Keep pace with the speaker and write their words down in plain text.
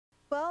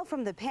Well,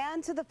 from the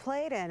pan to the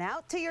plate and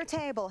out to your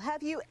table,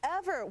 have you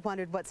ever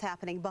wondered what's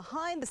happening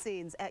behind the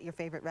scenes at your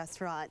favorite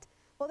restaurant?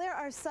 Well, there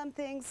are some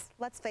things,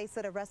 let's face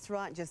it, a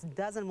restaurant just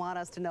doesn't want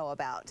us to know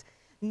about.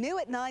 New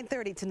at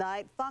 9:30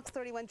 tonight, Fox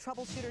 31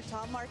 troubleshooter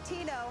Tom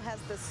Martino has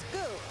the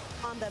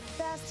scoop on the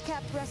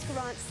best-kept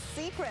restaurant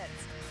secrets.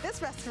 This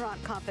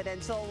Restaurant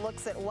Confidential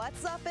looks at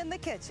what's up in the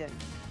kitchen.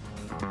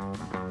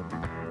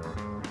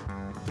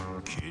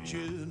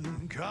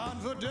 Kitchen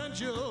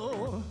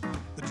Confidential,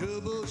 the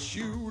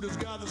troubleshooter's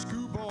got the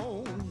scoop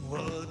on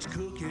what's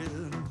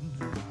cooking.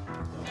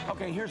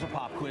 Okay, here's a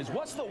pop quiz.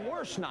 What's the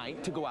worst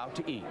night to go out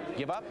to eat?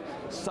 Give up?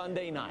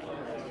 Sunday night.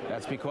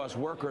 That's because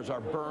workers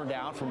are burned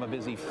out from a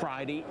busy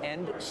Friday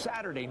and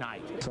Saturday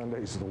night.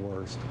 Sunday's the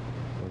worst,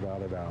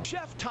 without a doubt.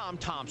 Chef Tom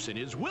Thompson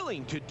is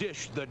willing to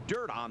dish the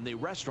dirt on the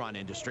restaurant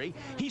industry.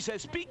 He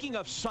says, speaking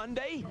of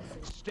Sunday,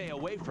 stay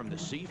away from the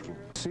seafood.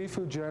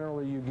 Seafood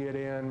generally you get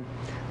in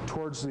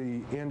towards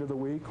the end of the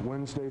week.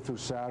 Wednesday through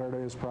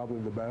Saturday is probably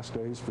the best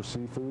days for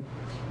seafood.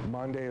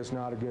 Monday is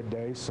not a good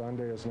day.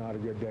 Sunday is not a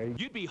good day.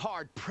 You'd be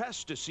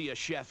hard-pressed to see a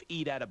chef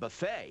eat at a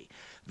buffet.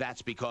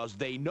 That's because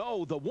they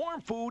know the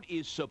warm food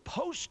is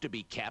supposed to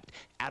be kept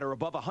at or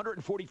above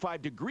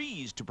 145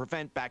 degrees to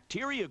prevent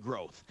bacteria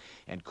growth.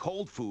 And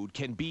cold food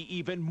can be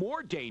even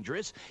more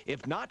dangerous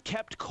if not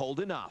kept cold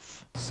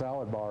enough.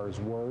 Salad bar is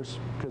worse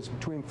because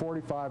between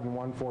 45 and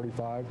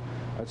 145,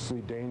 that's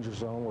the danger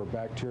zone where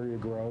bacteria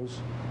grows.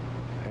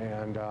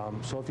 And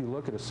so if you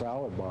look at a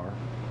salad bar,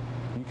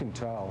 you can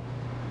tell,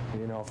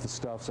 you know, if the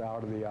stuff's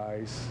out of the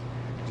ice,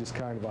 just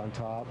kind of on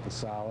top, the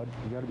salad.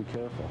 You got to be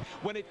careful.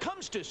 When it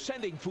comes to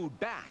sending food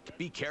back,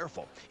 be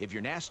careful. If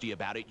you're nasty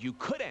about it, you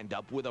could end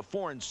up with a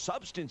foreign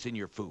substance in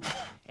your food.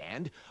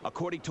 And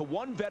according to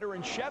one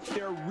veteran chef,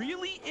 there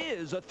really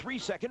is a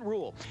 3-second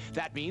rule.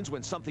 That means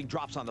when something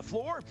drops on the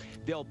floor,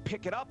 they'll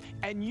pick it up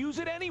and use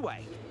it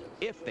anyway,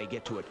 if they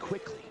get to it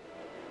quickly.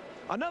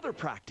 Another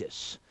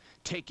practice,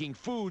 taking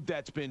food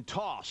that's been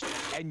tossed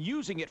and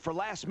using it for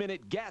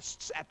last-minute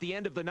guests at the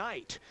end of the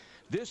night.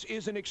 This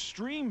is an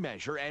extreme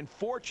measure and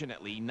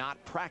fortunately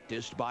not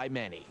practiced by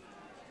many.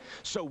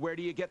 So where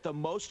do you get the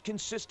most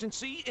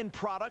consistency in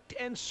product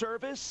and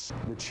service?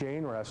 The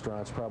chain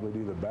restaurants probably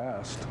do the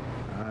best.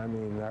 I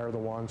mean, they're the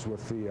ones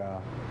with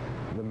the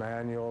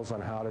manuals on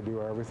how to do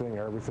everything.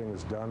 Everything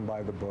is done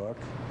by the book.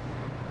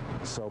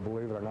 So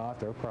believe it or not,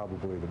 they're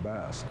probably the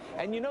best.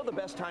 And you know the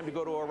best time to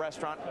go to a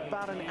restaurant?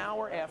 About an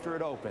hour after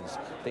it opens.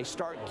 They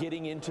start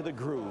getting into the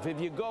groove.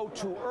 If you go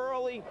too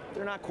early,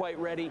 they're not quite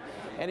ready.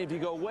 And if you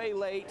go way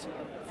late,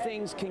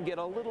 things can get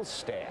a little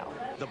stale.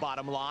 The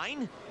bottom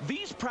line,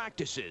 these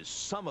practices,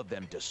 some of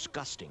them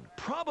disgusting,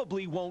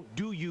 probably won't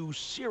do you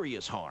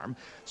serious harm.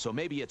 So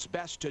maybe it's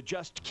best to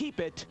just keep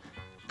it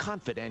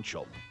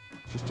confidential.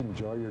 Just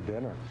enjoy your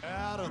dinner.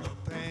 Out of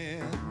the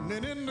pan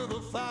and into the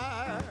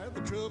fire,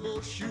 the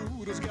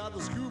troubleshooter's got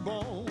the scoop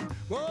on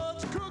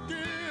what's cooking.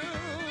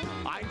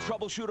 I'm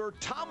troubleshooter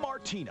Tom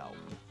Martino,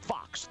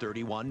 Fox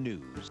 31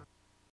 News.